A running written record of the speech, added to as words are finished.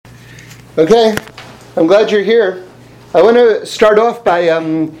Okay, I'm glad you're here. I want to start off by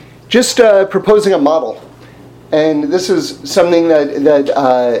just proposing a model. And this is something that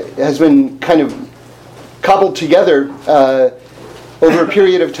has been kind of cobbled together over a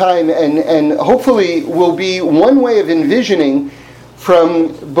period of time and hopefully will be one way of envisioning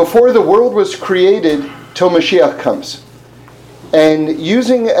from before the world was created till Mashiach comes. And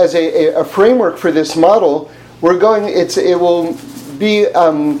using as a framework for this model, it will be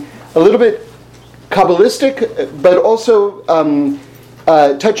a little bit Kabbalistic, but also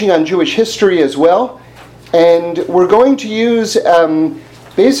touching on Jewish history as well. And we're going to use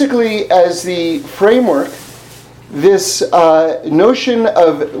basically as the framework this notion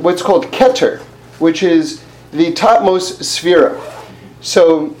of what's called Keter, which is the topmost sphera.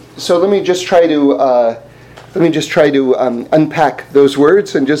 So let me just try to unpack those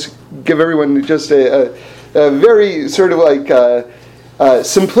words and just give everyone just a very sort of like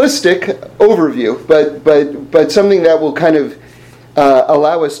simplistic overview, but something that will kind of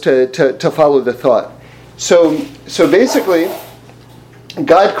allow us to follow the thought. So basically,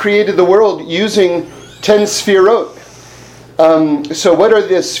 God created the world using 10 sphirot. So what are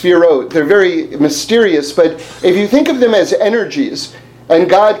the sphirot? They're very mysterious, but if you think of them as energies, and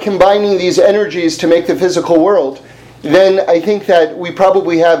God combining these energies to make the physical world, then I think that we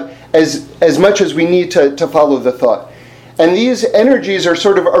probably have as much as we need to follow the thought. And these energies are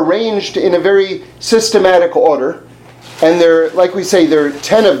sort of arranged in a very systematic order, and like we say, there are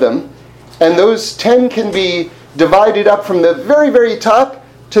 10 of them, and those 10 can be divided up from the very, very top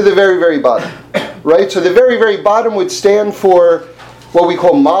to the very, very bottom, right? So the very, very bottom would stand for what we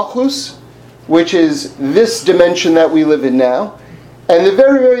call Malchus, which is this dimension that we live in now, and the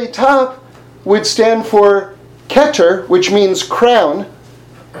very, very top would stand for Keter, which means crown,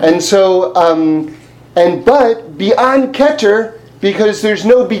 and so, but beyond Keter, because there's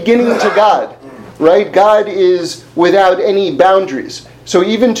no beginning to God, right? God is without any boundaries. So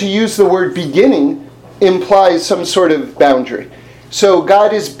even to use the word beginning implies some sort of boundary. So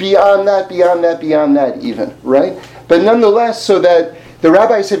God is beyond that even, right? But nonetheless, so that the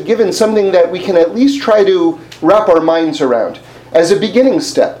rabbis have given something that we can at least try to wrap our minds around as a beginning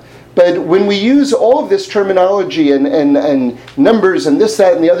step. But when we use all of this terminology and numbers and this,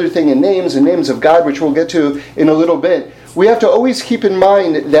 that, and the other thing, and names of God, which we'll get to in a little bit, we have to always keep in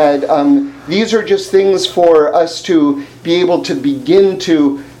mind that these are just things for us to be able to begin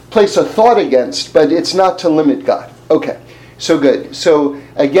to place a thought against, but it's not to limit God. Okay, so good. So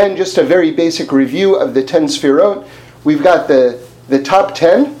again, just a very basic review of the 10 sphirot. We've got the top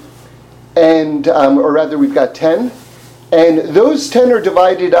 10, and or rather we've got 10. And those 10 are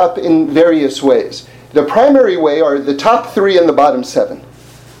divided up in various ways. The primary way are the top 3 and the bottom 7,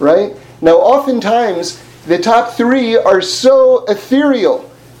 right? Now, oftentimes, the top 3 are so ethereal,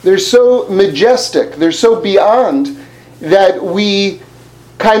 they're so majestic, they're so beyond that we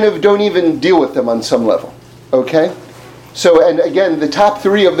kind of don't even deal with them on some level, okay? So, and again, the top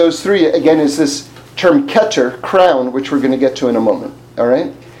 3 of those 3, again, is this term Keter, crown, which we're going to get to in a moment, all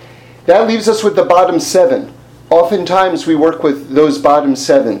right? That leaves us with the bottom 7. Oftentimes we work with those bottom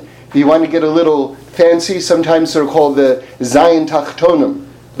 7. If you want to get a little fancy, sometimes they're called the Zayin Tachtonim,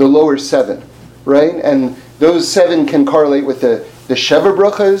 the lower 7, right? And those 7 can correlate with the Sheva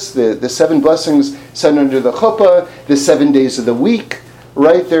Brachas, the 7 blessings said under the Chuppah, the 7 days of the week,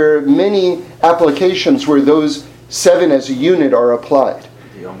 right? There are many applications where those 7 as a unit are applied.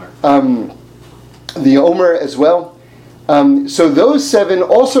 The Omer. The Omer as well. So those 7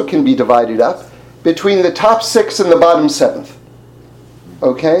 also can be divided up between the top 6 and the bottom 7th.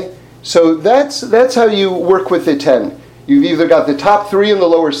 Okay? So that's how you work with the 10. You've either got the top 3 and the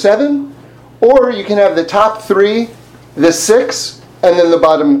lower 7, or you can have the top 3, the 6, and then the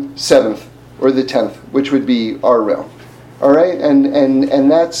bottom 7th, or the 10th, which would be our realm. All right?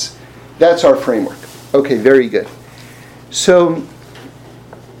 And that's our framework. Okay, very good. So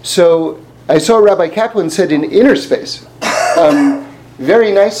I saw Rabbi Kaplan said in Inner Space,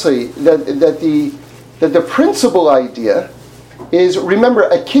 very nicely that the principal idea is, remember,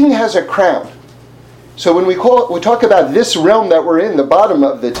 a king has a crown. So when we talk about this realm that we're in, the bottom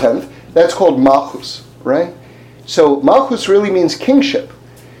of the 10th, that's called Malchus, right? So Malchus really means kingship.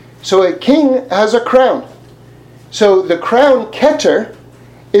 So a king has a crown. So the crown, Keter,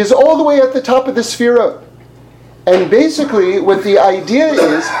 is all the way at the top of the sphirot. And basically what the idea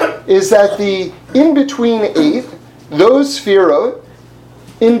is that the in-between 8, those sphirot,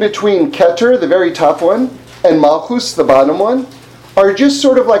 in between Keter, the very top one, and Malchus, the bottom one, are just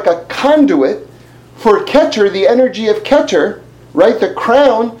sort of like a conduit for Keter, the energy of Keter, right, the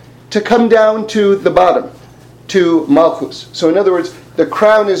crown, to come down to the bottom, to Malchus. So in other words, the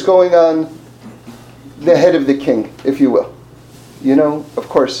crown is going on the head of the king, if you will. Of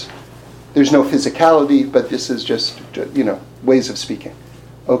course, there's no physicality, but this is just, ways of speaking.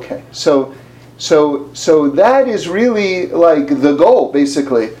 Okay, so that is really like the goal,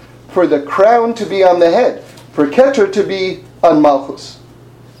 basically, for the crown to be on the head, for Keter to be on Malchus.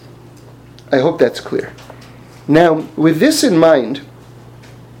 I hope that's clear. Now, with this in mind,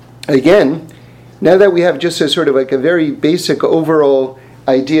 again, now that we have just a sort of like a very basic overall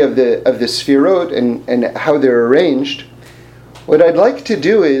idea of the Sfirot and how they're arranged, what I'd like to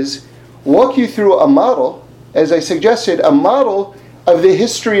do is walk you through a model, as I suggested, a model of the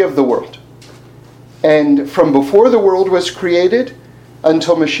history of the world. And from before the world was created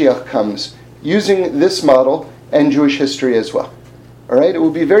until Mashiach comes, using this model and Jewish history as well. All right? It will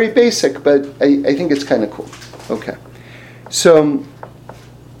be very basic, but I think it's kind of cool. Okay. So,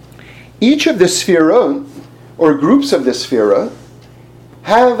 each of the Sfirot, or groups of the Sfirot,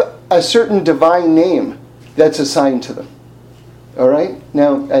 have a certain divine name that's assigned to them. All right?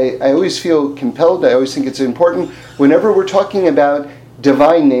 Now, I always feel compelled, I always think it's important, whenever we're talking about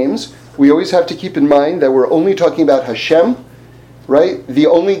divine names, we always have to keep in mind that we're only talking about Hashem, right? The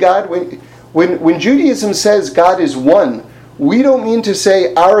only God. When Judaism says God is one, we don't mean to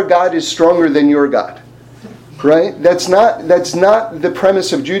say our God is stronger than your God, right? That's not the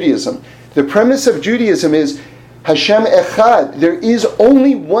premise of Judaism. The premise of Judaism is Hashem Echad. There is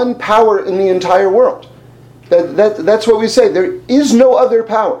only one power in the entire world. That's what we say. There is no other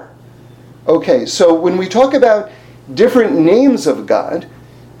power. Okay, so when we talk about different names of God,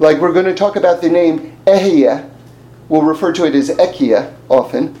 like we're going to talk about the name Ehyeh, we'll refer to it as Ekia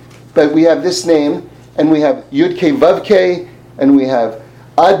often, but we have this name, and we have Yud-Kei Vav-Kei, and we have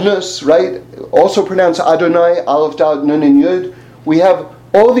Adnus, right? Also pronounced Adonai, Aleph, Dal, Nun, and Yud. We have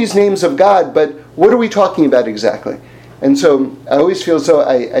all these names of God, but what are we talking about exactly? And so I always feel as though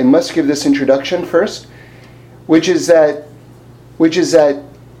I must give this introduction first, which is that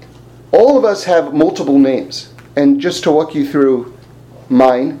all of us have multiple names. And just to walk you through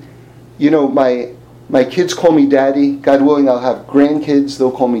mine, my kids call me Daddy. God willing, I'll have grandkids.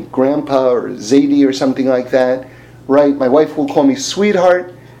 They'll call me Grandpa or Zadie or something like that, right? My wife will call me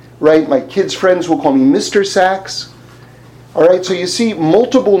Sweetheart, right? My kids' friends will call me Mr. Sachs. All right, so you see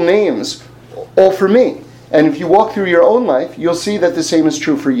multiple names, all for me. And if you walk through your own life, you'll see that the same is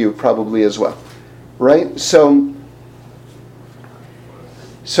true for you probably as well, right? So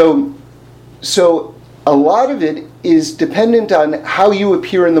a lot of it is dependent on how you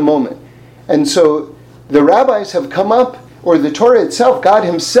appear in the moment. And so the rabbis have come up, or the Torah itself, God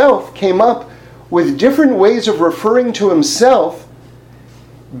himself came up with different ways of referring to himself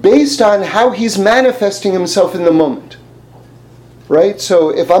based on how he's manifesting himself in the moment. Right? So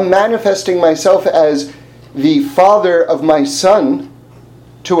if I'm manifesting myself as the father of my son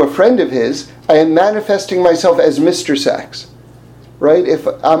to a friend of his, I am manifesting myself as Mr. Sachs. Right? If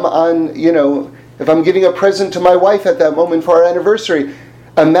I'm giving a present to my wife at that moment for our anniversary,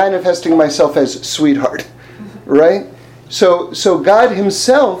 I'm manifesting myself as Sweetheart. Right? So God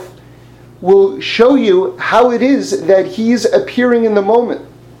himself will show you how it is that he's appearing in the moment.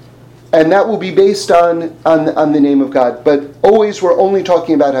 And that will be based on the name of God. But always we're only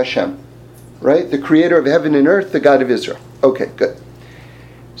talking about Hashem. Right? The creator of heaven and earth, the God of Israel. Okay, good.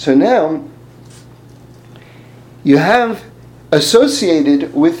 So now, you have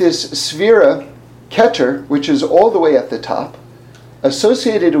associated with this Sfira, Keter, which is all the way at the top,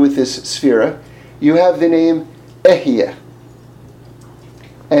 associated with this Sfira, you have the name Ehyeh.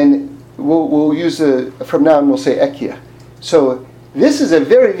 And we'll use from now on we'll say Ekia. So this is a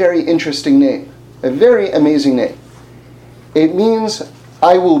very, very interesting name. A very amazing name. It means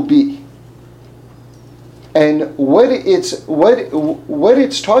I will be. And what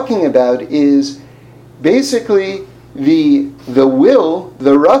it's talking about is basically the will,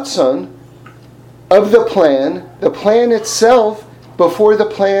 the ratzon of the plan itself before the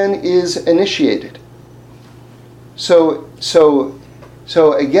plan is initiated. So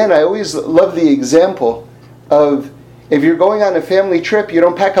again, I always love the example of if you're going on a family trip, you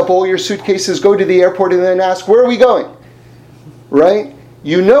don't pack up all your suitcases, go to the airport, and then ask, where are we going? Right?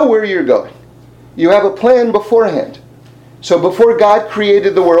 You know where you're going. You have a plan beforehand. So before God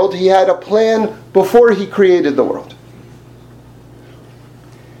created the world, he had a plan before he created the world.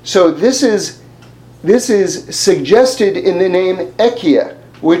 So this is suggested in the name Ekia,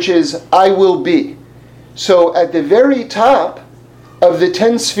 which is I will be. So at the very top of the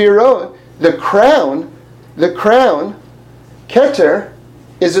 10 Sfirot, the crown, Keter,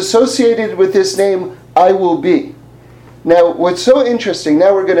 is associated with this name I will be. Now what's so interesting,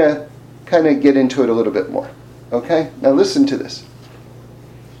 now we're going to kind of get into it a little bit more. Okay? Now listen to this.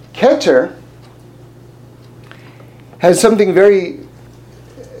 Keter has something there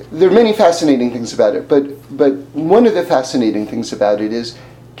are many fascinating things about it, but one of the fascinating things about it is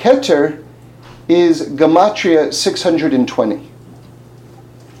Keter is Gematria 620.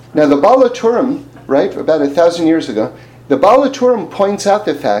 Now the Baal HaTurim, right, about 1,000 years ago, the Baal HaTurim points out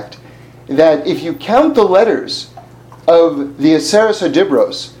the fact that if you count the letters of the Aseret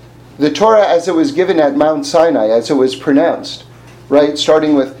HaDibros, the Torah as it was given at Mount Sinai, as it was pronounced, right,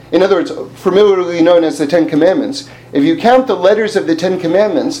 starting with, in other words, familiarly known as the Ten Commandments, if you count the letters of the Ten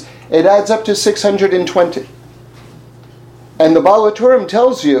Commandments, it adds up to 620. And the Baal HaTurim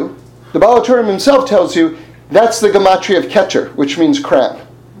tells you, the Baal HaTurim himself tells you, that's the Gematria of Keter, which means crown.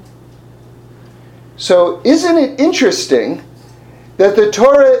 So isn't it interesting that the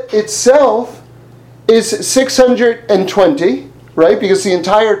Torah itself is 620, right? Because the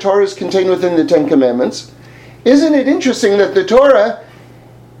entire Torah is contained within the Ten Commandments. Isn't it interesting that the Torah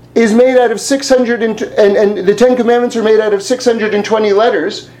is made out of 600, and the Ten Commandments are made out of 620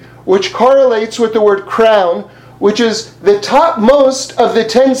 letters, which correlates with the word crown, which is the topmost of the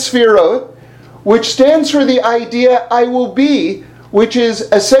 10 Sefirot, which stands for the idea I will be, which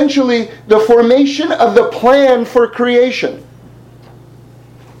is essentially the formation of the plan for creation.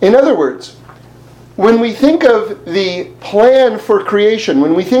 In other words, when we think of the plan for creation,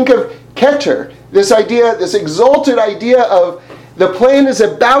 when we think of Keter, this idea, this exalted idea of the plan is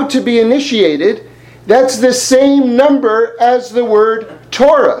about to be initiated, that's the same number as the word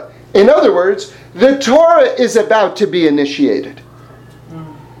Torah. In other words, the Torah is about to be initiated.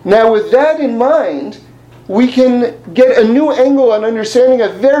 Now with that in mind, we can get a new angle on understanding a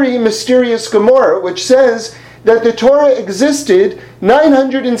very mysterious Gemara, which says that the Torah existed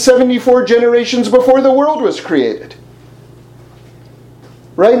 974 generations before the world was created.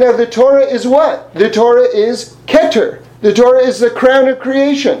 Right now, the Torah is what? The Torah is Keter. The Torah is the crown of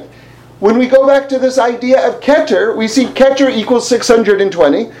creation. When we go back to this idea of Keter, we see Keter equals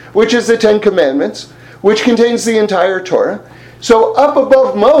 620, which is the Ten Commandments, which contains the entire Torah. So up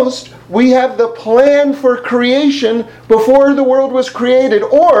above most, we have the plan for creation before the world was created,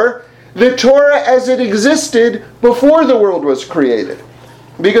 or the Torah as it existed before the world was created.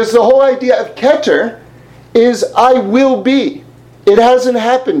 Because the whole idea of Keter is I will be. It hasn't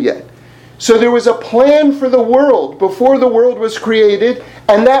happened yet. So there was a plan for the world before the world was created,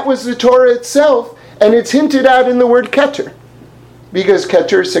 and that was the Torah itself, and it's hinted at in the word Keter. Because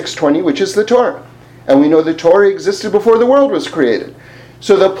Keter is 620, which is the Torah. And we know the Torah existed before the world was created.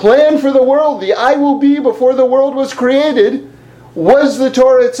 So the plan for the world, the I will be before the world was created, was the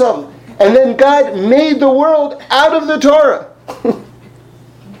Torah itself. And then God made the world out of the Torah.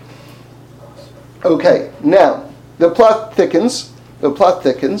 Okay, now, the plot thickens. The plot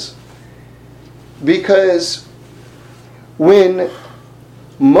thickens. Because when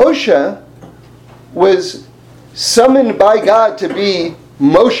Moshe was summoned by God to be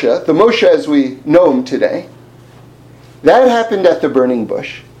Moshe, the Moshe as we know him today, that happened at the burning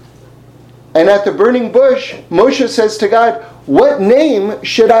bush. And at the burning bush, Moshe says to God, what name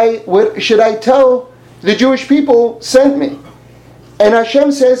should I tell the Jewish people sent me? And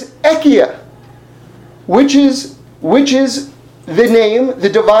Hashem says, Ekia, which is the name, the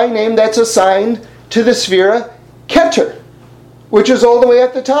divine name that's assigned to the Sefira Keter, which is all the way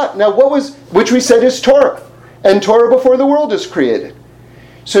at the top. Now which we said is Torah, and Torah before the world is created.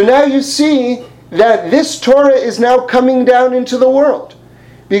 So now you see that this Torah is now coming down into the world.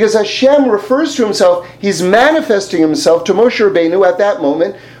 Because Hashem refers to himself, he's manifesting himself to Moshe Rabbeinu at that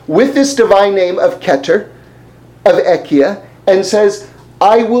moment with this divine name of Keter, of Ekia, and says,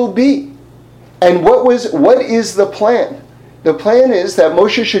 I will be. And what is the plan? The plan is that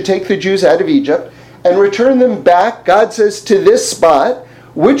Moshe should take the Jews out of Egypt and return them back, God says, to this spot,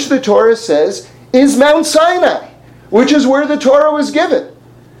 which the Torah says is Mount Sinai, which is where the Torah was given.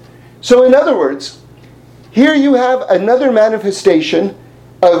 So in other words, here you have another manifestation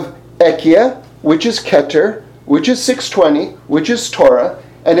of Ekia, which is Keter, which is 620, which is Torah,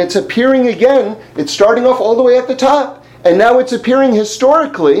 and it's appearing again, it's starting off all the way at the top, and now it's appearing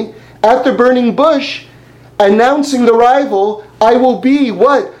historically at the burning bush, announcing the rival, I will be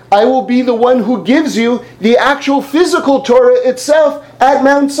what? I will be the one who gives you the actual physical Torah itself at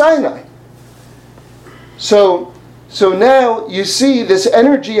Mount Sinai. So now you see this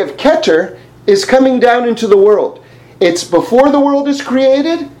energy of Keter is coming down into the world. It's before the world is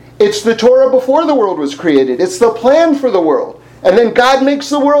created. It's the Torah before the world was created. It's the plan for the world. And then God makes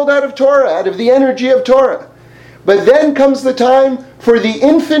the world out of Torah, out of the energy of Torah. But then comes the time for the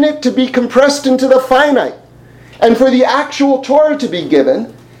infinite to be compressed into the finite, and for the actual Torah to be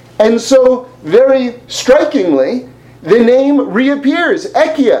given. And so, very strikingly, the name reappears,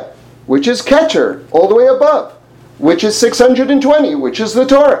 Ekia, which is Keter, all the way above, which is 620, which is the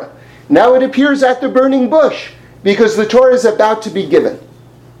Torah. Now it appears at the burning bush, because the Torah is about to be given.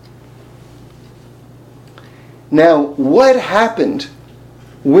 Now, what happened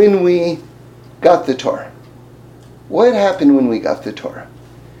when we got the Torah? What happened when we got the Torah?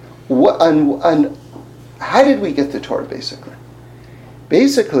 How did we get the Torah, basically?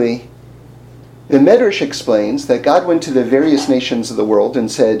 Basically, the Medrash explains that God went to the various nations of the world and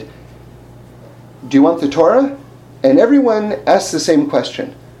said, do you want the Torah? And everyone asked the same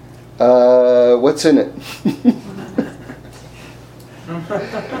question. What's in it?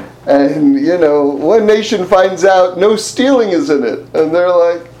 And, one nation finds out no stealing is in it. And they're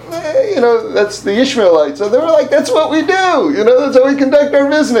like, that's the Ishmaelites. And they were like, that's what we do. That's how we conduct our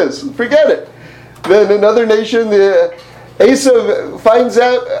business. Forget it. Then another nation, the Esav, finds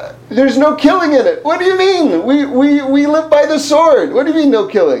out there's no killing in it. What do you mean? We live by the sword. What do you mean no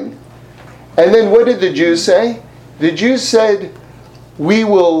killing? And then what did the Jews say? The Jews said, we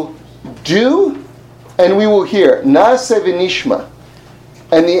will do and we will hear. Naaseh v'nishma.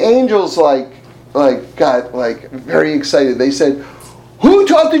 And the angels got very excited. They said, who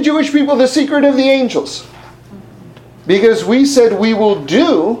taught the Jewish people the secret of the angels? Because we said we will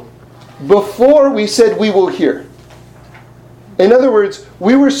do before we said we will hear. In other words,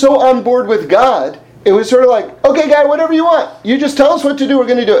 we were so on board with God, it was sort of like, okay, God, whatever you want. You just tell us what to do, we're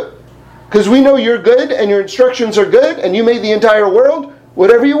going to do it. Because we know you're good and your instructions are good and you made the entire world.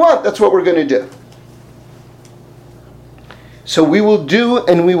 Whatever you want, that's what we're going to do. So we will do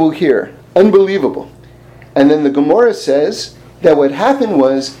and we will hear. Unbelievable. And then the Gemara says that what happened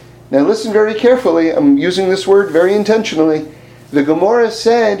was, now listen very carefully, I'm using this word very intentionally. The Gemara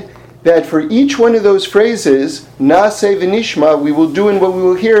said that for each one of those phrases, Naaseh v'nishma, we will do and what we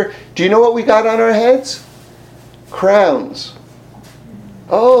will hear, do you know what we got on our heads? Crowns.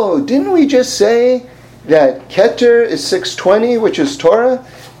 Oh, didn't we just say that Keter is 620, which is Torah?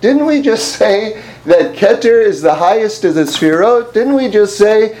 Didn't we just say that Keter is the highest of the Sfirot? Didn't we just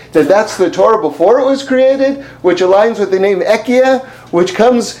say that that's the Torah before it was created, which aligns with the name Ekia, which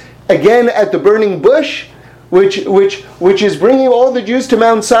comes again at the burning bush, which is bringing all the Jews to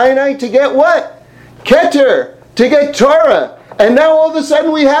Mount Sinai to get what? Keter, to get Torah. And now all of a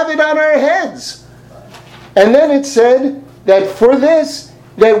sudden we have it on our heads. And then it said that for this,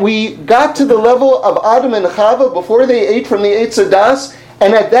 that we got to the level of Adam and Chava before they ate from the Eitz Hadas,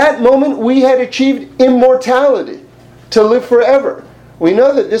 and at that moment we had achieved immortality, to live forever. We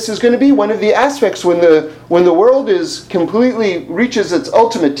know that this is going to be one of the aspects when the world is completely reaches its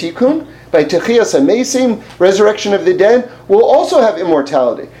ultimate tikkun, by Techiyas HaMesim, resurrection of the dead, we'll also have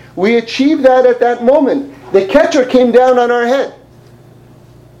immortality. We achieved that at that moment. The Keter came down on our head.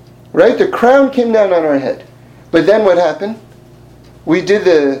 Right? The crown came down on our head. But then what happened? We did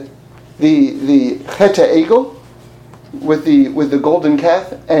the Chet HaEgel with the golden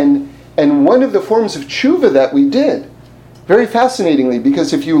calf, and one of the forms of tshuva that we did, very fascinatingly,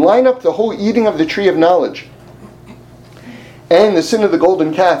 because if you line up the whole eating of the tree of knowledge and the sin of the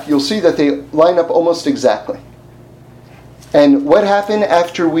golden calf, you'll see that they line up almost exactly. And what happened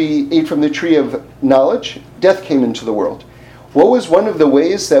after we ate from the tree of knowledge? Death came into the world. What was one of the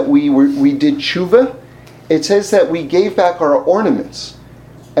ways that we did tshuva? It says that we gave back our ornaments.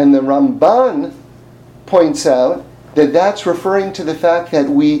 And the Ramban points out that that's referring to the fact that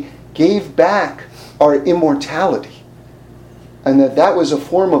we gave back our immortality. And that was a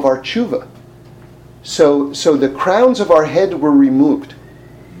form of our tshuva. So the crowns of our head were removed.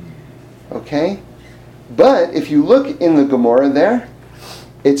 Okay? But if you look in the Gemara there,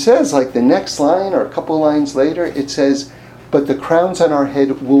 it says, like the next line or a couple lines later, it says, but the crowns on our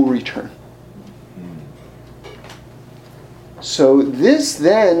head will return. So this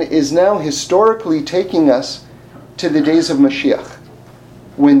then is now historically taking us to the days of Mashiach,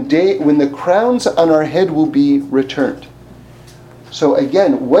 when the crowns on our head will be returned. So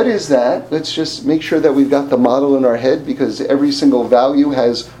again, what is that? Let's just make sure that we've got the model in our head, because every single value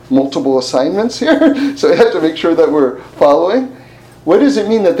has multiple assignments here. So we have to make sure that we're following. What does it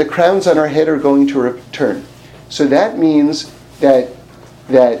mean that the crowns on our head are going to return? So that means that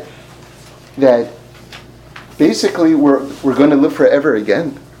basically we're going to live forever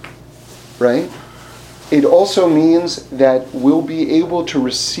again, right? It also means that we'll be able to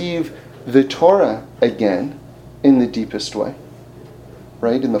receive the Torah again in the deepest way,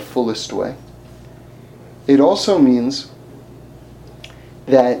 right? In the fullest way. It also means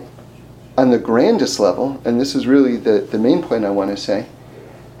that on the grandest level, and this is really the main point I want to say,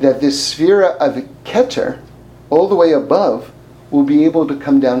 that this sphera of Keter, all the way above, will be able to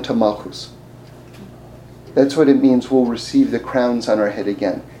come down to Malchus. That's what it means, we'll receive the crowns on our head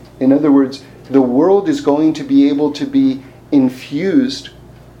again. In other words, the world is going to be able to be infused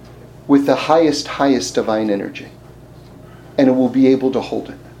with the highest divine energy. And it will be able to hold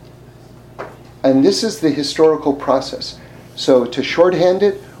it. And this is the historical process. So to shorthand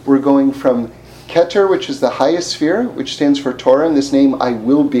it, we're going from Keter, which is the highest sphere, which stands for Torah, and this name I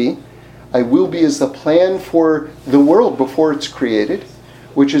will be. I will be is the plan for the world before it's created,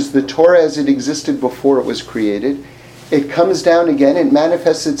 which is the Torah as it existed before it was created. It comes down again, it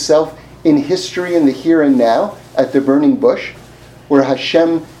manifests itself in history in the here and now at the burning bush, where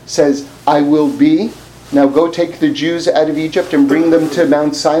Hashem says, I will be. Now go take the Jews out of Egypt and bring them to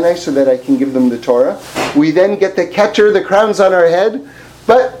Mount Sinai so that I can give them the Torah. We then get the Keter, the crowns on our head,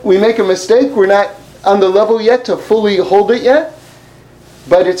 but we make a mistake. We're not on the level yet to fully hold it yet.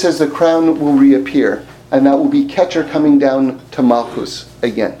 But it says the crown will reappear, and that will be Keter coming down to Malchus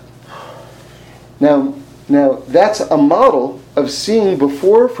again. Now that's a model of seeing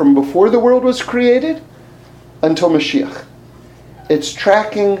from before the world was created until Mashiach. It's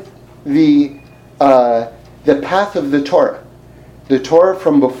tracking the path of the Torah. The Torah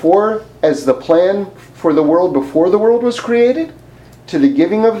from before as the plan for the world before the world was created, to the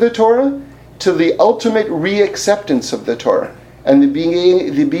giving of the Torah, to the ultimate re-acceptance of the Torah, and the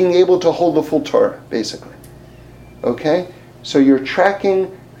being able to hold the full Torah, basically. Okay? So you're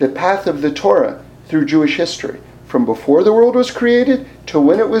tracking the path of the Torah through Jewish history, from before the world was created, to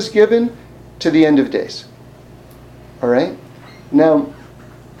when it was given, to the end of days. All right? Now,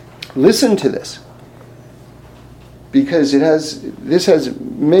 listen to this, because this has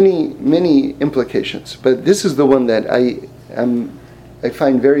many implications, but this is the one that I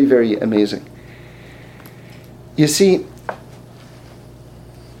find very, very amazing. You see,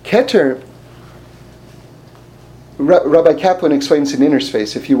 Keter, Rabbi Kaplan explains in Inner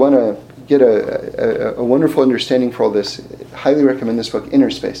Space. If you want to get a wonderful understanding for all this, I highly recommend this book, Inner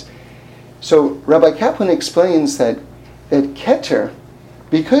Space. So Rabbi Kaplan explains that Keter,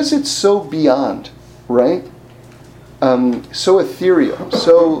 because it's so beyond, right? So ethereal,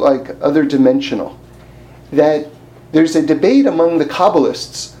 so like other dimensional, that there's a debate among the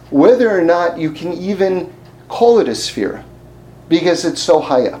Kabbalists whether or not you can even call it a sphere, because it's so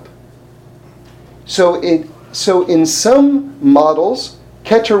high up. So in some models,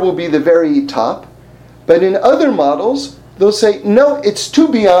 Keter will be the very top, but in other models, they'll say, no, it's too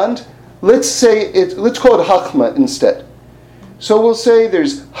beyond. Let's call it Chachma instead. So we'll say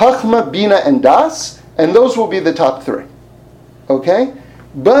there's Chachma, Bina, and Das, and those will be the top three. Okay?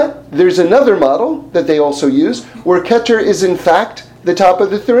 But there's another model that they also use, where Keter is in fact the top of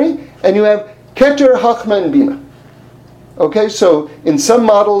the three, and you have Keter, Chachma, and Bina. Okay, so in some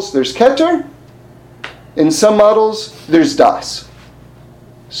models there's Keter, in some models there's Das.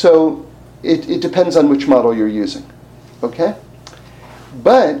 So it depends on which model you're using. Okay?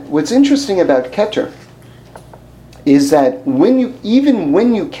 But what's interesting about Keter is that when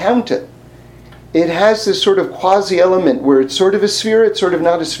you count it, it has this sort of quasi-element where it's sort of a sphere, it's sort of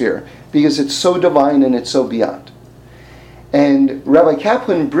not a sphere, because it's so divine and it's so beyond. And Rabbi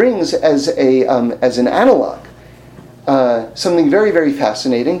Kaplan brings as an analog something very, very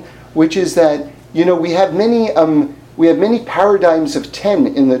fascinating, which is that we have many paradigms of 10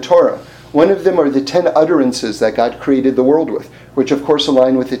 in the Torah. One of them are the 10 utterances that God created the world with, which of course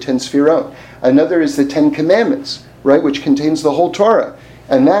align with the 10 Sefirot. Another is the 10 Commandments, right, which contains the whole Torah,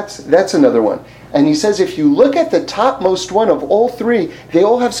 and that's another one. And he says if you look at the topmost one of all three, they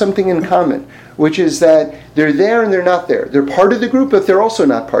all have something in common, which is that they're there and they're not there. They're part of the group, but they're also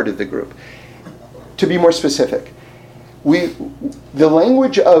not part of the group. To be more specific, the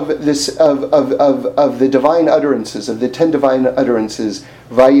language of the divine utterances, of the 10 divine utterances,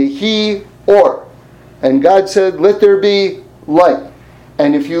 Vayehi, or, and God said, let there be light.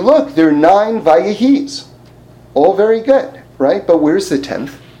 And if you look, there are 9 Vayehis. All very good, right? But where's the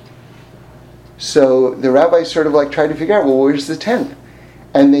 10th? So the rabbis sort of try to figure out, well, where's the 10th?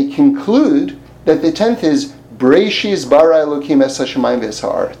 And they conclude that the 10th is Bereishis bara Elokim es hashamayim v'es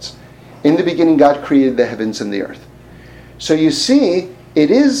haaretz. In the beginning, God created the heavens and the earth. So you see,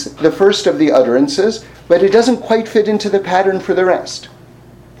 it is the first of the utterances, but it doesn't quite fit into the pattern for the rest.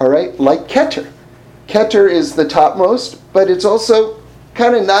 All right? Like Keter. Keter is the topmost, but it's also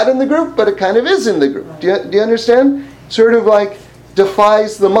kind of not in the group, but it kind of is in the group. Do you understand? Sort of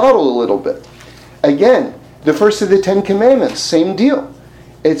defies the model a little bit. Again, the first of the 10 Commandments, same deal.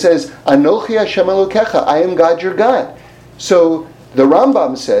 It says, Anochi Hashem Elokecha, I am God your God. So the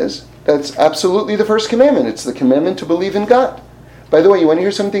Rambam says, that's absolutely the first commandment. It's the commandment to believe in God. By the way, you want to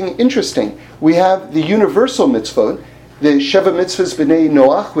hear something interesting? We have the universal mitzvot, the Sheva mitzvahs b'nei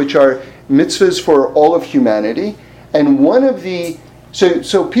Noach, which are mitzvahs for all of humanity, and one of the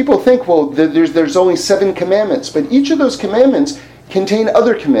so people think, well, there's only 7 commandments, but each of those commandments contain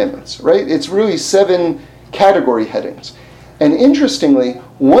other commandments, right? It's really 7 category headings. And interestingly,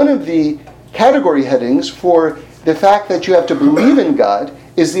 one of the category headings for the fact that you have to believe in God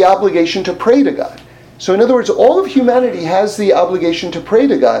is the obligation to pray to God. So in other words, all of humanity has the obligation to pray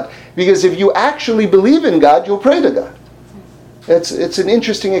to God, because if you actually believe in God, you'll pray to God. It's an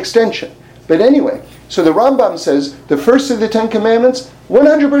interesting extension. But anyway, so the Rambam says the first of the 10 commandments,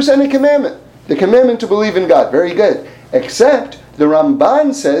 100% a commandment. The commandment to believe in God. Very good. Except the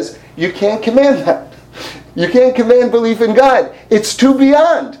Ramban says you can't command that. You can't command belief in God. It's too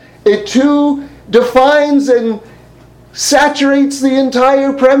beyond. It too defines and saturates the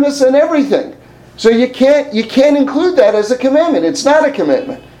entire premise and everything. So you can't include that as a commandment. It's not a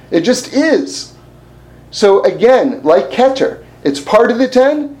commandment. It just is. So again, like Keter, it's part of the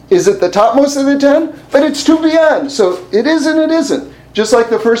 10. Is it the topmost of the 10? But it's too beyond. So it is and it isn't. Just like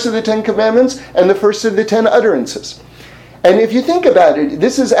the first of the 10 commandments and the first of the 10 utterances. And if you think about it,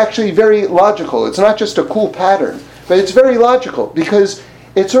 this is actually very logical. It's not just a cool pattern, but it's very logical, because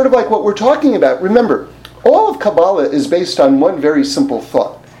it's sort of like what we're talking about. Remember, all of Kabbalah is based on one very simple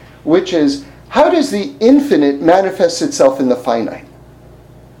thought, which is, how does the infinite manifest itself in the finite?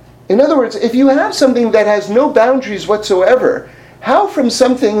 In other words, if you have something that has no boundaries whatsoever, how from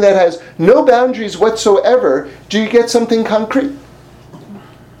something that has no boundaries whatsoever do you get something concrete?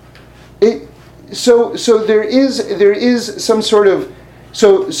 So there is some sort of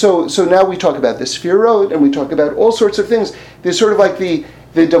so now we talk about the Sefirot, and we talk about all sorts of things. There's sort of like the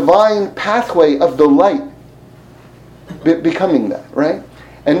divine pathway of the light becoming that, right?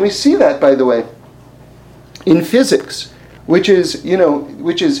 And we see that, by the way, in physics, which is E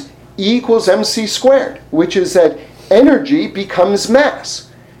equals mc squared, which is that energy becomes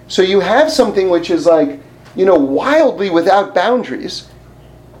mass. So you have something which is like, wildly without boundaries,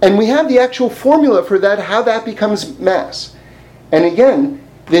 and we have the actual formula for that, how that becomes mass. And again,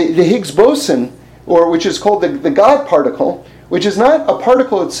 the Higgs boson, or which is called the God particle, which is not a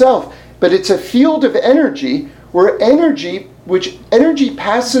particle itself, but it's a field of energy where energy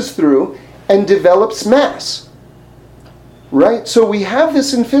passes through and develops mass. Right? So we have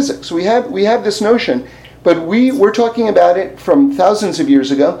this in physics. We have this notion, but we're talking about it from thousands of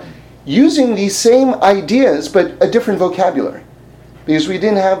years ago, using these same ideas but a different vocabulary, because we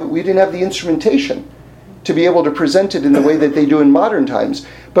didn't have the instrumentation to be able to present it in the way that they do in modern times.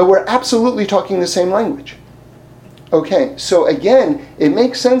 But we're absolutely talking the same language. Okay, so again, it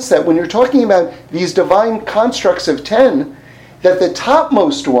makes sense that when you're talking about these divine constructs of 10, that the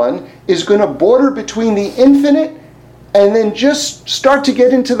topmost one is going to border between the infinite and then just start to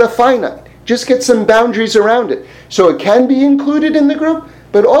get into the finite. Just get some boundaries around it. So it can be included in the group,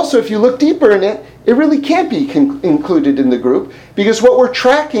 but also if you look deeper in it, it really can't be included in the group, because what we're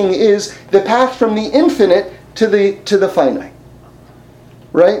tracking is the path from the infinite to the finite.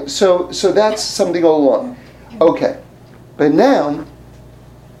 Right? So that's something all along. Okay. But now,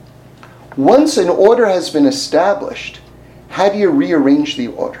 once an order has been established, how do you rearrange the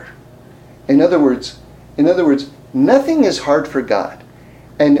order? In other words, nothing is hard for God.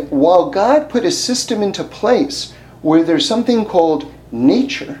 And while God put a system into place where there's something called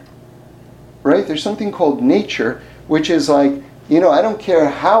nature, right? There's something called nature, which is like, I don't care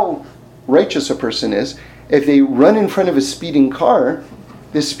how righteous a person is, if they run in front of a speeding car,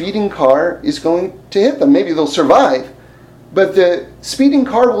 the speeding car is going to hit them. Maybe they'll survive, but the speeding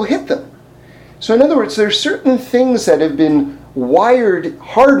car will hit them. So in other words, there's certain things that have been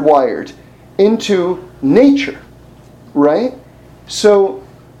hardwired into nature, right? So,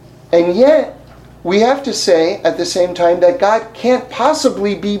 and yet, we have to say at the same time that God can't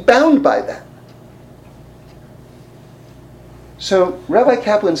possibly be bound by that. So Rabbi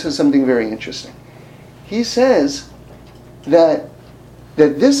Kaplan says something very interesting. He says that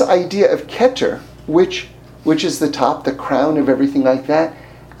this idea of Keter, which is the top, the crown of everything like that,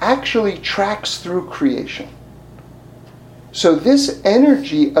 actually tracks through creation. So this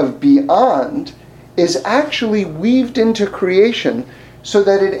energy of beyond is actually weaved into creation, so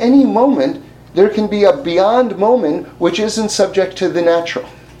that at any moment there can be a beyond moment which isn't subject to the natural.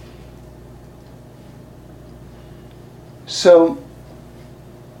 So,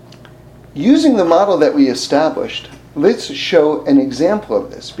 using the model that we established, let's show an example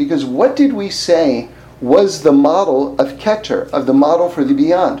of this. Because what did we say was the model of Keter, of the model for the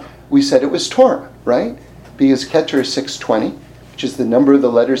beyond? We said it was Torah, right? Because Keter is 620, which is the number of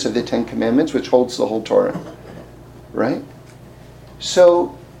the letters of the 10 Commandments, which holds the whole Torah, right?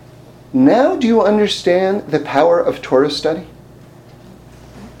 So, now do you understand the power of Torah study?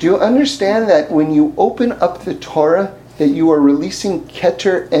 Do you understand that when you open up the Torah, that you are releasing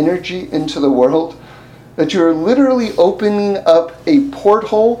Keter energy into the world? That you're literally opening up a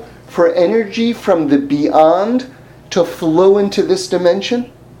porthole for energy from the beyond to flow into this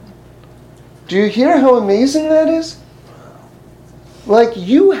dimension? Do you hear how amazing that is? Like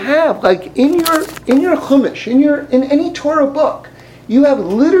you have, like in your Chumash, in any Torah book, you have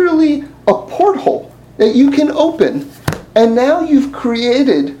literally a porthole that you can open, and now you've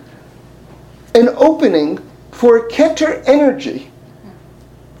created an opening for Keter energy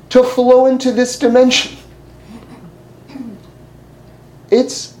to flow into this dimension.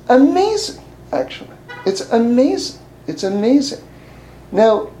 It's amazing, actually. It's amazing. It's amazing.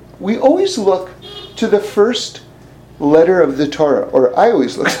 Now, we always look to the first letter of the Torah, or I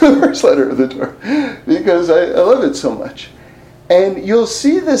always look to the first letter of the Torah, because I love it so much. And you'll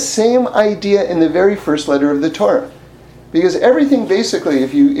see the same idea in the very first letter of the Torah. Because everything basically,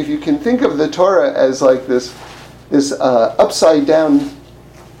 if you can think of the Torah as like this upside down,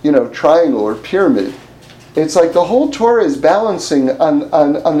 triangle or pyramid, it's like the whole Torah is balancing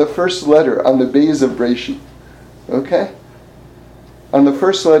on the first letter, on the Beis of Breshit. Okay? On the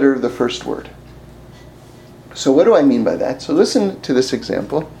first letter of the first word. So what do I mean by that? So listen to this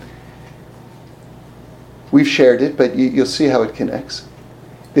example. We've shared it, but you'll see how it connects.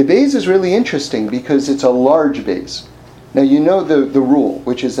 The Beis is really interesting because it's a large Beis. Now you know the rule,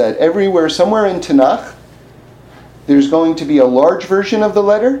 which is that everywhere, somewhere in Tanakh, there's going to be a large version of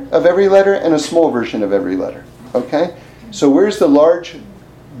every letter, and a small version of every letter. Okay? So where's the large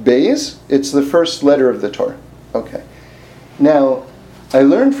Beis? It's the first letter of the Torah. Okay. Now, I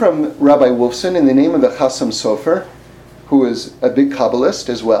learned from Rabbi Wolfson in the name of the Chasam Sofer, who is a big Kabbalist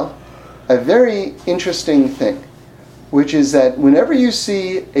as well, a very interesting thing, which is that whenever you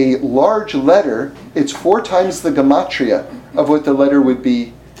see a large letter, it's 4 times the gematria of what the letter would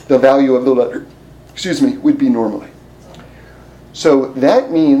be, the value of the letter, would be normally. So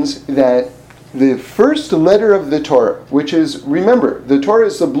that means that the first letter of the Torah, which is, remember, the Torah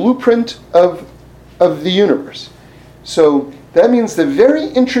is the blueprint of the universe. So that means the very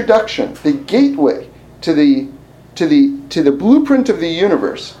introduction, the gateway to the blueprint of the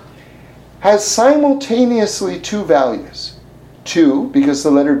universe, has simultaneously 2 values. 2, because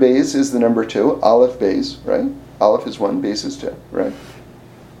the letter Beis is the number 2, Aleph Beis, right? Aleph is 1, Beis is 2, right?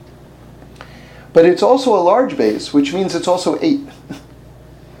 But it's also a large Beis, which means it's also 8.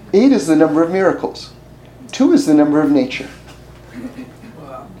 8 is the number of miracles. 2 is the number of nature.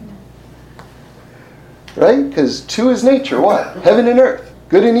 Right? Because 2 is nature. What? Heaven and earth,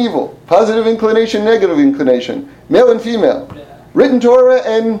 good and evil, positive inclination, negative inclination, male and female, written Torah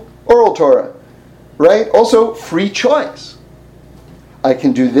and oral Torah. Right? Also, free choice. I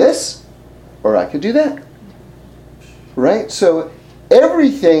can do this, or I could do that. Right? So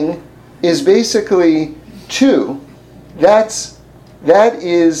everything is basically 2. That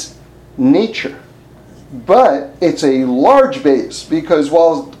is nature. But it's a large Beis, because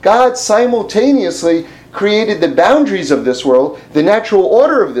while God simultaneously created the boundaries of this world, the natural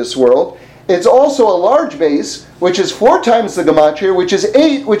order of this world, it's also a large Beis, which is 4 times the gematria, which is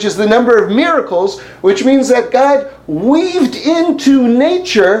 8, which is the number of miracles, which means that God weaved into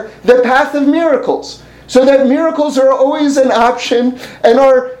nature the path of miracles, so that miracles are always an option and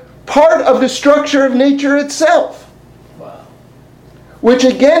are part of the structure of nature itself. Wow. Which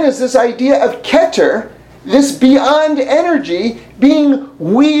again is this idea of Keter, this beyond energy being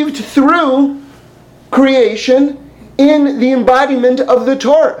weaved through creation in the embodiment of the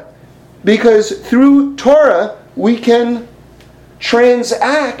Torah. Because through Torah we can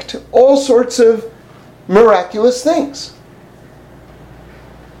transact all sorts of miraculous things.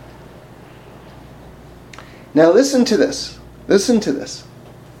 Now listen to this. Listen to this.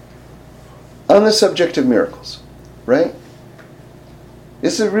 On the subject of miracles, right?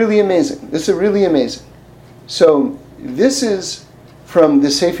 This is really amazing. This is really amazing. So this is from the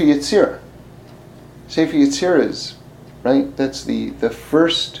Sefer Yetzirah. Sefer Yetzirah is, right? That's the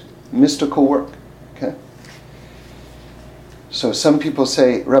first mystical work. Okay. So some people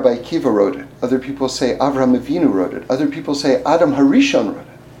say Rabbi Akiva wrote it. Other people say Avraham Avinu wrote it. Other people say Adam Harishon wrote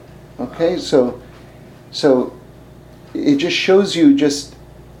it. Okay. So it just shows you just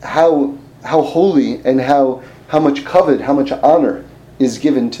how holy and how much kavod, how much honor is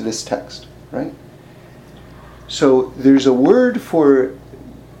given to this text, right? So there's a word for,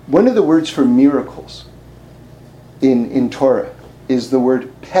 one of the words for miracles in Torah is the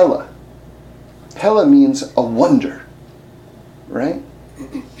word Pella. Pella means a wonder, right?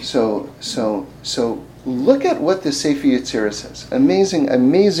 So look at what the Sefer Yetzirah says. Amazing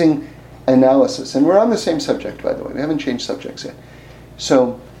analysis. And we're on the same subject, by the way. We haven't changed subjects yet.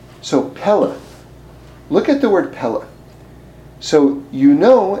 So So Pella. Look at the word Pella. So you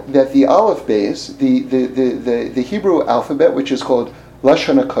know that the Aleph base, the Hebrew alphabet, which is called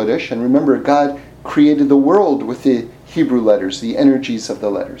Lashon HaKodesh, and remember, God created the world with the Hebrew letters, the energies of the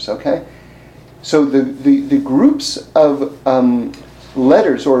letters, okay? So the groups of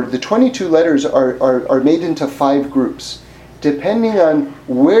letters, or the 22 letters, are made into 5 groups. Depending on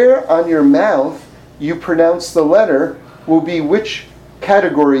where on your mouth you pronounce the letter will be which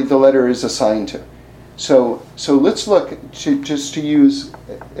category the letter is assigned to. So let's look, just to use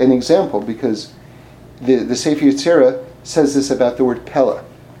an example, because the Sefer Yetzirah says this about the word Pella.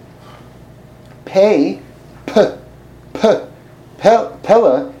 Pei, Pella,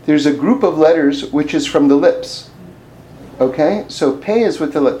 there's a group of letters which is from the lips. Okay? So Pei is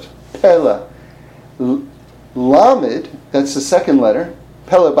with the lips. Pella. Lamed, that's the second letter.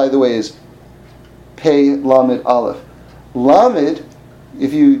 Pella, by the way, is Pei, Lamed, Aleph. Lamed,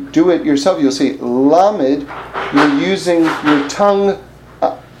 if you do it yourself, you'll see Lamed, you're using your tongue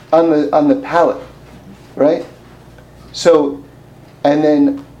on the palate, right? So, and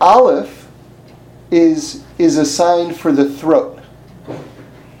then Aleph is assigned for the throat.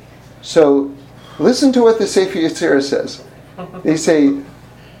 So, listen to what the Sefer Yetzirah says. They say,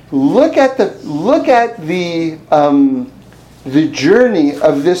 look at the journey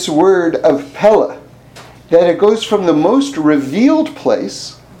of this word of Pella, that it goes from the most revealed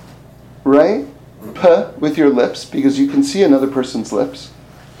place, right? P with your lips, because you can see another person's lips,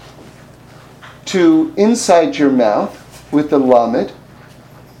 to inside your mouth with the lamed,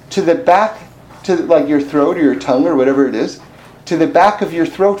 to the back, to like your throat or your tongue or whatever it is, to the back of your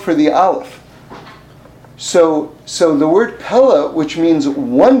throat for the aleph. So the word Pella, which means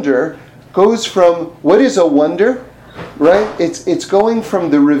wonder, goes from, what is a wonder? Right? It's going from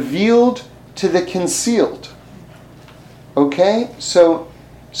the revealed to the concealed. Okay? So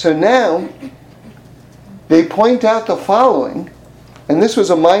now they point out the following, and this was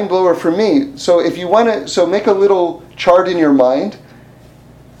a mind blower for me. So if you want to, so make a little chart in your mind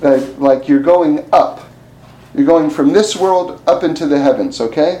that like you're going up. You're going from this world up into the heavens,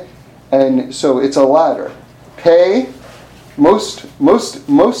 okay? And so it's a ladder. Pei, most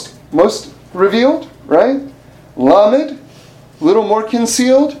revealed, right? Lamed, little more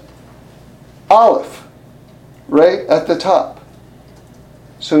concealed. Aleph, right at the top.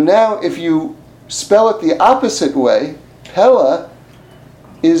 So now if you spell it the opposite way, Pella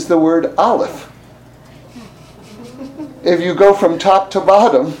is the word Aleph. If you go from top to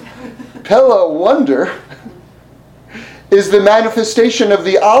bottom, Pella, wonder, is the manifestation of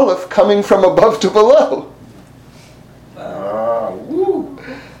the Aleph coming from above to below.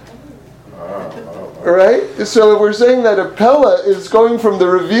 Right? So we're saying that a Pella is going from the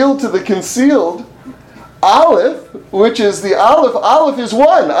revealed to the concealed. Aleph, which is the Aleph is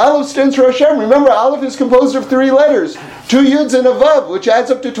one. Aleph stands for Hashem. Remember, Aleph is composed of 3 letters. 2 Yuds and a Vav, which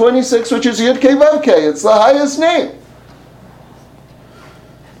adds up to 26, which is Yud Kei Vav Kei. It's the highest name.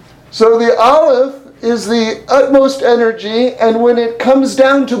 So the Aleph is the utmost energy, and when it comes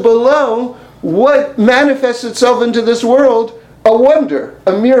down to below, what manifests itself into this world? A wonder,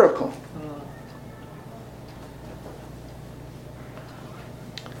 a miracle.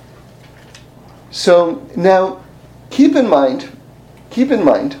 So now, keep in mind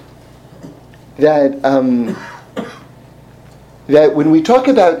that that when we talk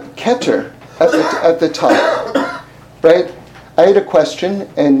about Keter at the top, right? I had a question,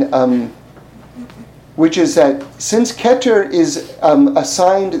 and which is that since Keter is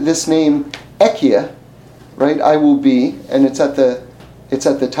assigned this name Ekia, right? I will be, and it's at the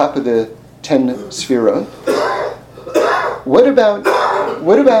top of the 10 Sfirot. What about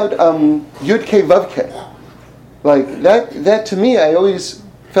Yud Kei Vav Kei? Like that to me, I always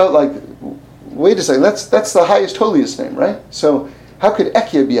felt like, wait a second, that's the highest, holiest name, right? So how could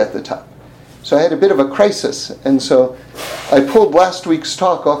Ekia be at the top? So I had a bit of a crisis, and so I pulled last week's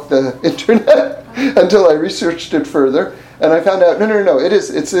talk off the internet until I researched it further, and I found out no, it is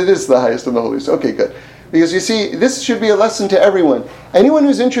the highest and the holiest. Okay, good. Because you see, this should be a lesson to everyone. Anyone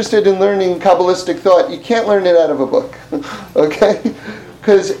who's interested in learning Kabbalistic thought, you can't learn it out of a book. Okay?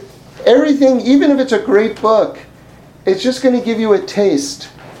 Because everything, even if it's a great book, it's just going to give you a taste,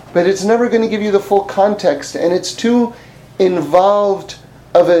 but it's never going to give you the full context, and it's too involved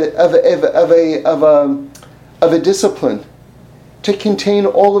of a discipline to contain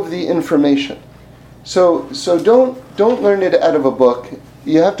all of the information. So don't learn it out of a book.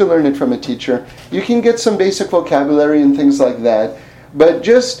 You have to learn it from a teacher. You can get some basic vocabulary and things like that, but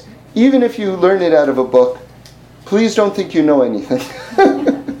just even if you learn it out of a book, please don't think you know anything.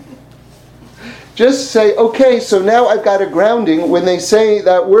 just say, okay, so now I've got a grounding. When they say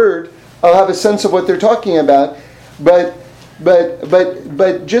that word, I'll have a sense of what they're talking about. But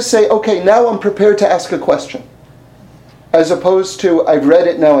just say, okay, now I'm prepared to ask a question. As opposed to, I've read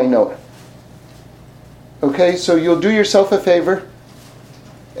it, now I know it. Okay, so you'll do yourself a favor,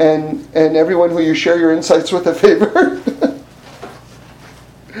 and everyone who you share your insights with a favor,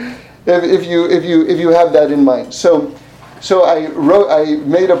 if you have that in mind. So I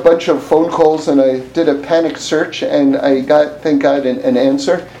made a bunch of phone calls and I did a panic search, and I got, thank God, an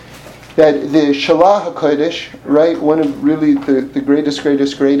answer that the Shalah HaKodesh, right, one of really the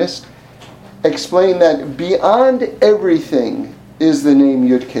greatest, explain that beyond everything is the name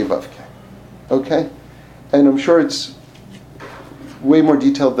Yud-Kei Vav-Kei. Okay? And I'm sure it's way more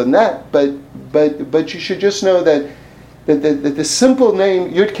detailed than that, but you should just know that the simple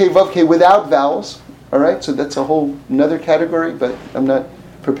name Yud-Kei Vav-Kei without vowels, all right? So that's a whole another category, but I'm not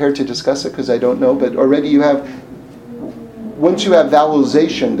prepared to discuss it because I don't know. But already you have, once you have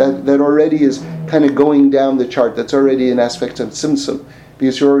vowelization, that already is kind of going down the chart. That's already an aspect of Tzimtzum,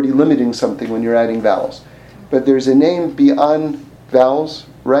 because you're already limiting something when you're adding vowels. But there's a name beyond vowels,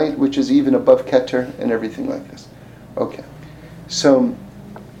 right, which is even above Keter and everything like this. Okay. So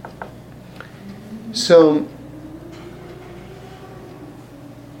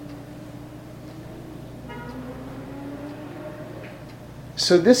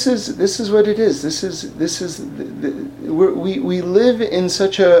this is what it is. This is we live in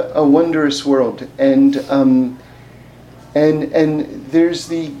such a wondrous world, and there's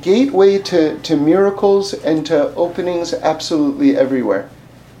the gateway to miracles and to openings absolutely everywhere.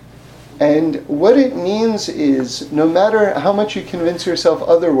 And what it means is, no matter how much you convince yourself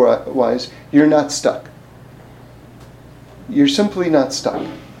otherwise, you're not stuck. You're simply not stuck.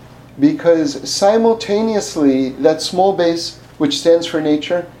 Because simultaneously, that small base, which stands for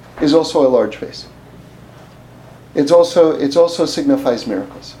nature, is also a large base. It also signifies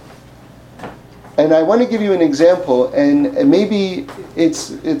miracles. And I want to give you an example, and maybe it's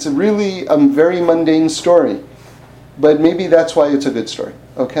a really very mundane story, but maybe that's why it's a good story,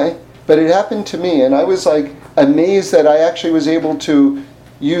 okay? But it happened to me, and I was like amazed that I actually was able to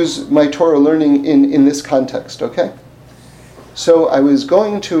use my Torah learning in this context, okay? So I was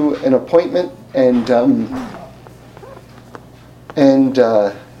going to an appointment, and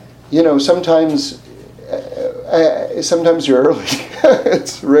sometimes you're early.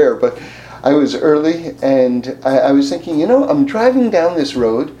 It's rare, but I was early, and I was thinking, I'm driving down this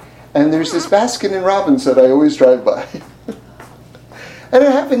road, and there's this Baskin & Robbins that I always drive by. And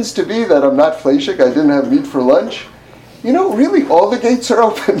it happens to be that I'm not Fleshik, I didn't have meat for lunch. Really, all the gates are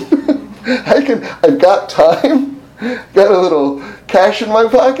open. I've got time, got a little cash in my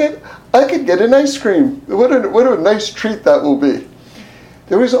pocket, I could get an ice cream. What a nice treat that will be.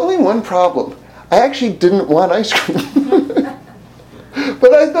 There was only one problem. I actually didn't want ice cream.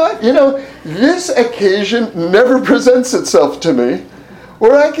 But I thought, this occasion never presents itself to me,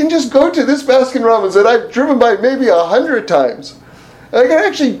 where I can just go to this Baskin Robbins that I've driven by maybe 100 times. I can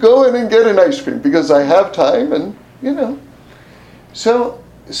actually go in and get an ice cream because I have time, and So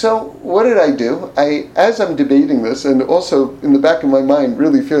what did I do? As I'm debating this, and also in the back of my mind,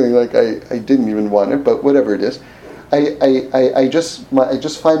 really feeling like I didn't even want it, but whatever it is, I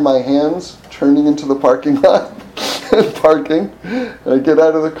just find my hands turning into the parking lot and parking. I get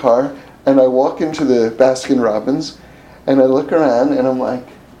out of the car and I walk into the Baskin Robbins, and I look around and I'm like,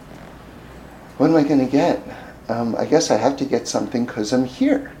 what am I going to get? I guess I have to get something because I'm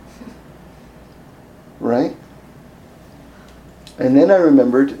here, right? And then I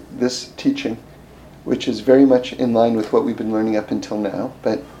remembered this teaching, which is very much in line with what we've been learning up until now,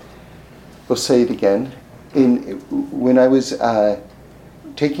 but we'll say it again. When I was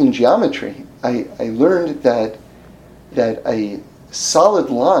taking geometry, I learned that a solid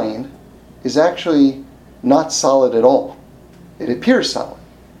line is actually not solid at all. It appears solid,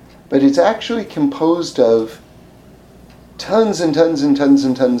 but it's actually composed of tons and tons and tons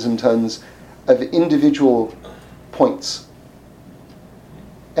and tons and tons of individual points.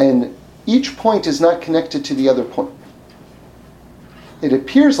 And each point is not connected to the other point. It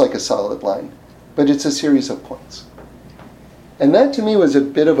appears like a solid line, but it's a series of points. And that to me was a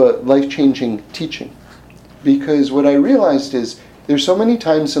bit of a life-changing teaching, because what I realized is there's so many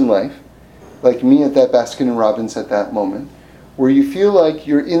times in life, like me at that Baskin & Robbins at that moment, where you feel like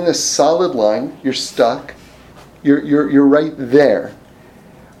you're in this solid line, you're stuck, you're right there.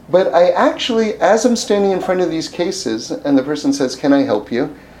 But I actually, as I'm standing in front of these cases, and the person says, "Can I help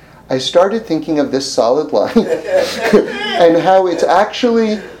you?" I started thinking of this solid line and how it's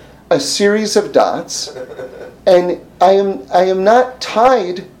actually a series of dots, and I am not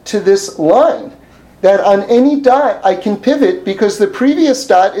tied to this line. that on any dot I can pivot because the previous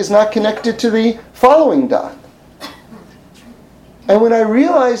dot is not connected to the following dot. And when I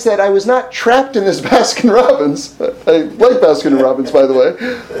realized that I was not trapped in this Baskin-Robbins, I like Baskin-Robbins, by the way,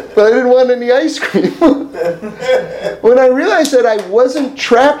 but I didn't want any ice cream. When I realized that I wasn't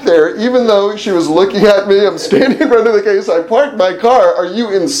trapped there, even though she was looking at me, I'm standing in front of the case, I parked my car, are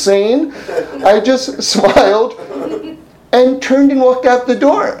you insane? I just smiled and turned and walked out the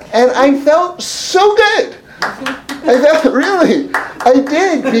door. And I felt so good. I felt, really, I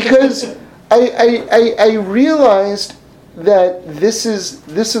did, because I realized that this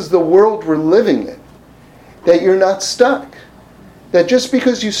is the world we're living in. That you're not stuck. That just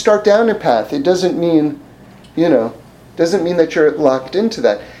because you start down a path, it doesn't mean that you're locked into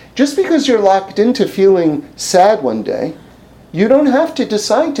that. Just because you're locked into feeling sad one day, you don't have to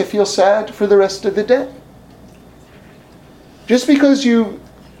decide to feel sad for the rest of the day. Just because you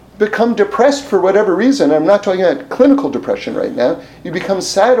become depressed for whatever reason, I'm not talking about clinical depression right now, you become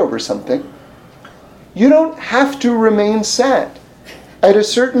sad over something, you don't have to remain sad. At a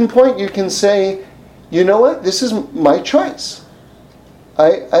certain point you can say, you know what, this is my choice.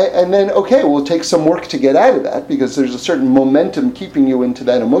 And then, okay, we'll take some work to get out of that because there's a certain momentum keeping you into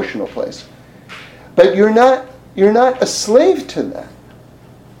that emotional place. But you're not a slave to that.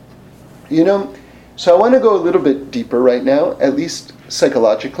 So I want to go a little bit deeper right now, at least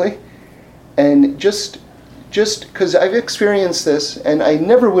psychologically, and just because I've experienced this, and I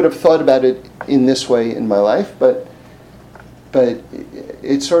never would have thought about it in this way in my life, but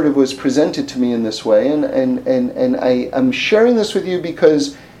it sort of was presented to me in this way, and I'm sharing this with you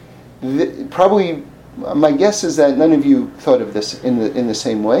because probably my guess is that none of you thought of this in the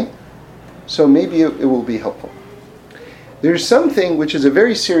same way, so maybe it will be helpful. There's something which is a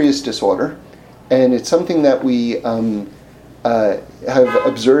very serious disorder, and it's something that we have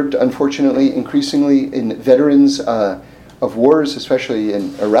observed, unfortunately, increasingly in veterans of wars, especially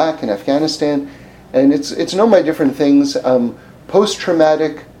in Iraq and Afghanistan. And it's known by different things,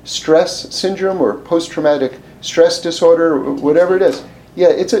 post-traumatic stress syndrome or post-traumatic stress disorder, or whatever it is. Yeah,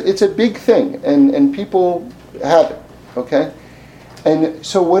 it's a big thing, and people have it, okay? And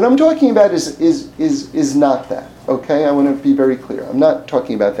so what I'm talking about is not that, okay? I want to be very clear. I'm not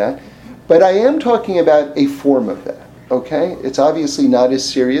talking about that. But I am talking about a form of that, okay? It's obviously not as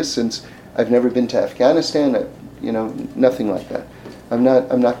serious since I've never been to Afghanistan, nothing like that. I'm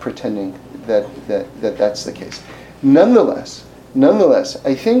not pretending that's the case. Nonetheless,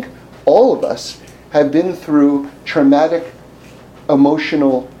 I think all of us have been through traumatic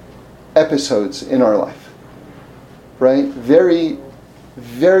emotional episodes in our life, right? Very,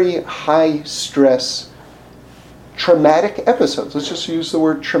 very high stress traumatic episodes. Let's just use the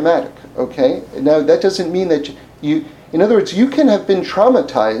word traumatic, okay? Now, that doesn't mean that you, in other words, you can have been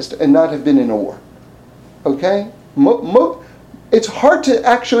traumatized and not have been in a war, okay? It's hard to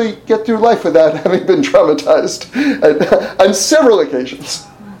actually get through life without having been traumatized on several occasions,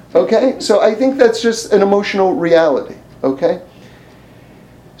 okay? So I think that's just an emotional reality, okay?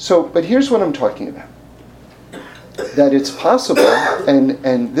 So, but here's what I'm talking about. That it's possible,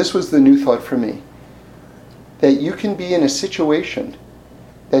 and this was the new thought for me, that you can be in a situation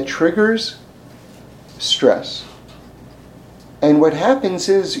that triggers stress. And what happens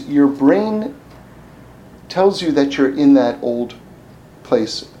is your brain tells you that you're in that old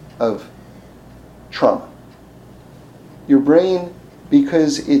place of trauma. Your brain,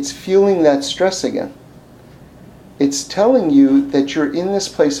 because it's feeling that stress again, it's telling you that you're in this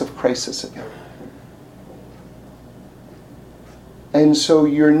place of crisis again. And so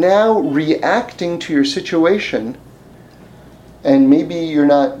you're now reacting to your situation, and maybe you're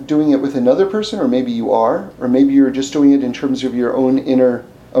not doing it with another person, or maybe you are, or maybe you're just doing it in terms of your own inner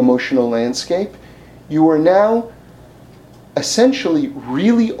emotional landscape. You are now essentially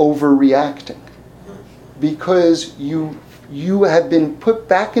really overreacting because you have been put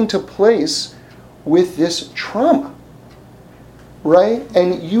back into place with this trauma, right?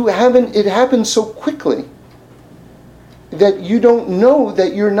 And it happened so quickly that you don't know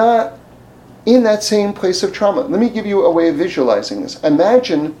that you're not in that same place of trauma. Let me give you a way of visualizing this.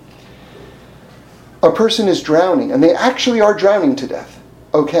 Imagine a person is drowning, and they actually are drowning to death,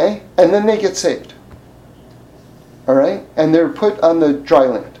 okay? And then they get saved, all right? And they're put on the dry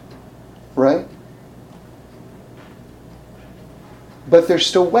land, right? But they're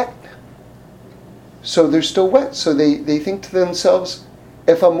still wet. So they're still wet. So they think to themselves,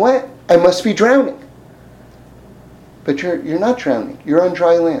 if I'm wet, I must be drowning. But you're not drowning. You're on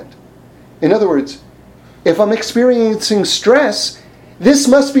dry land. In other words, if I'm experiencing stress, this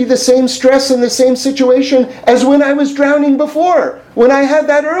must be the same stress in the same situation as when I was drowning before, when I had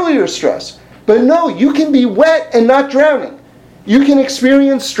that earlier stress. But no, you can be wet and not drowning. You can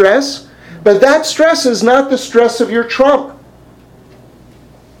experience stress, but that stress is not the stress of your trauma.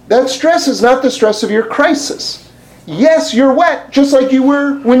 That stress is not the stress of your crisis. Yes, you're wet, just like you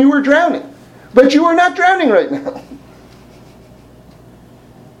were when you were drowning. But you are not drowning right now.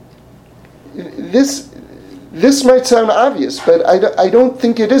 This might sound obvious, but I don't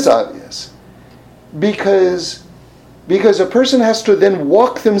think it is obvious. Because a person has to then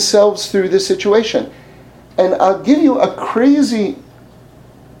walk themselves through this situation. And I'll give you a crazy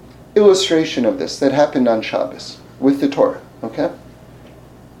illustration of this that happened on Shabbos with the Torah, okay?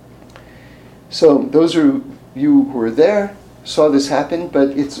 So those of you who were there saw this happen,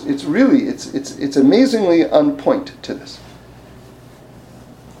 but it's amazingly on point to this.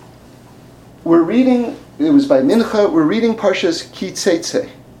 We're reading, it was by Mincha, we're reading Parshas Ki Tzetzei,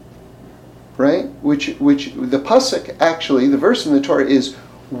 right? Which the pasuk, actually, the verse in the Torah is,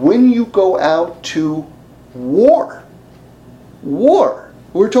 when you go out to war. War.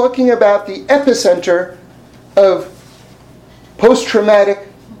 We're talking about the epicenter of post-traumatic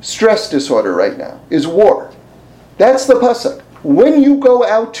stress disorder right now, is war. That's the pasuk. When you go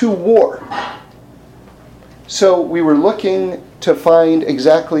out to war. So we were looking to find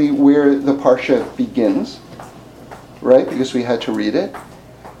exactly where the parsha begins, right? Because we had to read it.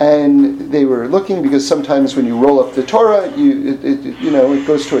 And they were looking because sometimes when you roll up the Torah, it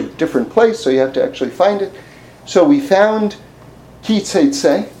goes to a different place, so you have to actually find it. So we found Ki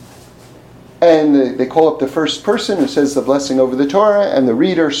Tzetzei, and they call up the first person who says the blessing over the Torah, and the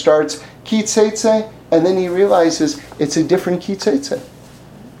reader starts Ki Tzetzei, and then he realizes it's a different Ki Tzetzei.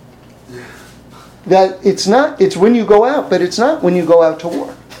 That it's when you go out, but it's not when you go out to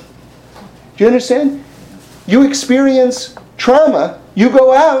war. Do you understand? You experience trauma, you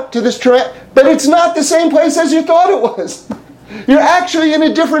go out to this trauma, but it's not the same place as you thought it was. You're actually in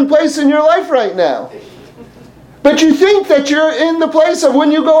a different place in your life right now. But you think that you're in the place of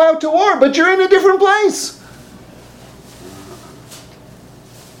when you go out to war, but you're in a different place.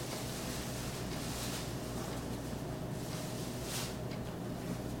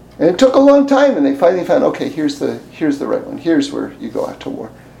 And it took a long time, and they finally found, okay, here's the right one. Here's where you go out to war.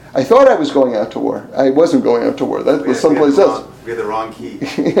 I thought I was going out to war. I wasn't going out to war. That was someplace else. We had the wrong key.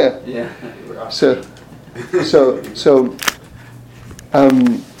 Yeah. So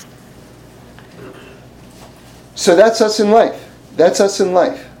that's us in life. That's us in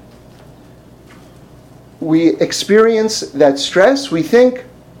life. We experience that stress. We think,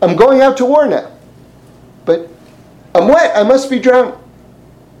 I'm going out to war now. But I'm wet. I must be drowned.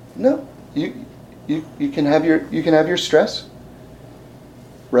 No. You can have your stress.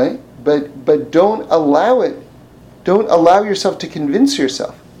 Right? But don't allow it. Don't allow yourself to convince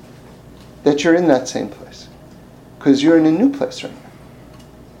yourself that you're in that same place. Because you're in a new place right now.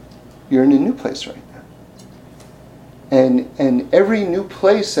 You're in a new place right now. And every new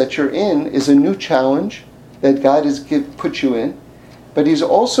place that you're in is a new challenge that God has put you in. But He's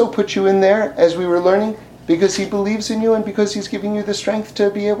also put you in there, as we were learning, because He believes in you and because He's giving you the strength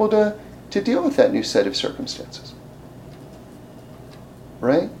to be able to deal with that new set of circumstances.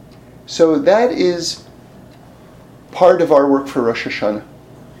 Right? So that is part of our work for Rosh Hashanah.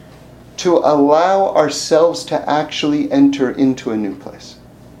 To allow ourselves to actually enter into a new place.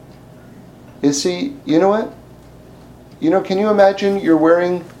 You see, you know what? Can you imagine you're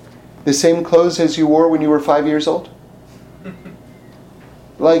wearing the same clothes as you wore when you were 5 years old?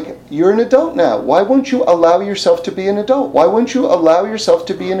 Like, you're an adult now. Why won't you allow yourself to be an adult? Why won't you allow yourself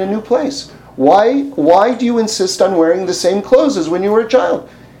to be in a new place? Why do you insist on wearing the same clothes as when you were a child?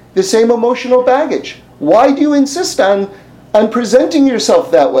 The same emotional baggage? Why do you insist on presenting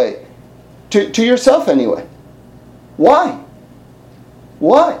yourself that way? To yourself anyway. Why?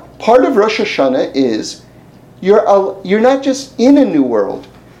 Why? Part of Rosh Hashanah is you're not just in a new world,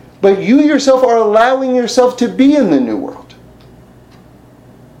 but you yourself are allowing yourself to be in the new world.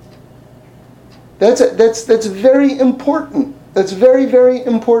 That's very important. That's very, very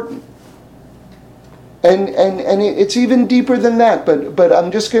important. And it's even deeper than that, but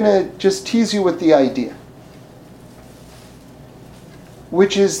I'm just going to tease you with the idea.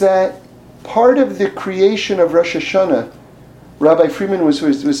 Which is that part of the creation of Rosh Hashanah, Rabbi Friedman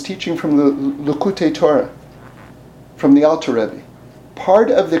was teaching from the Likutei Torah, from the Alter Rebbe. Part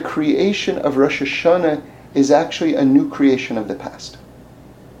of the creation of Rosh Hashanah is actually a new creation of the past.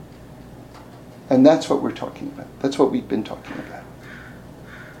 And that's what we're talking about. That's what we've been talking about.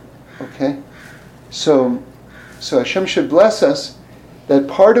 Okay? So Hashem should bless us that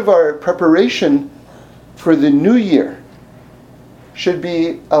part of our preparation for the new year should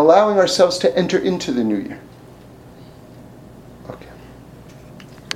be allowing ourselves to enter into the new year.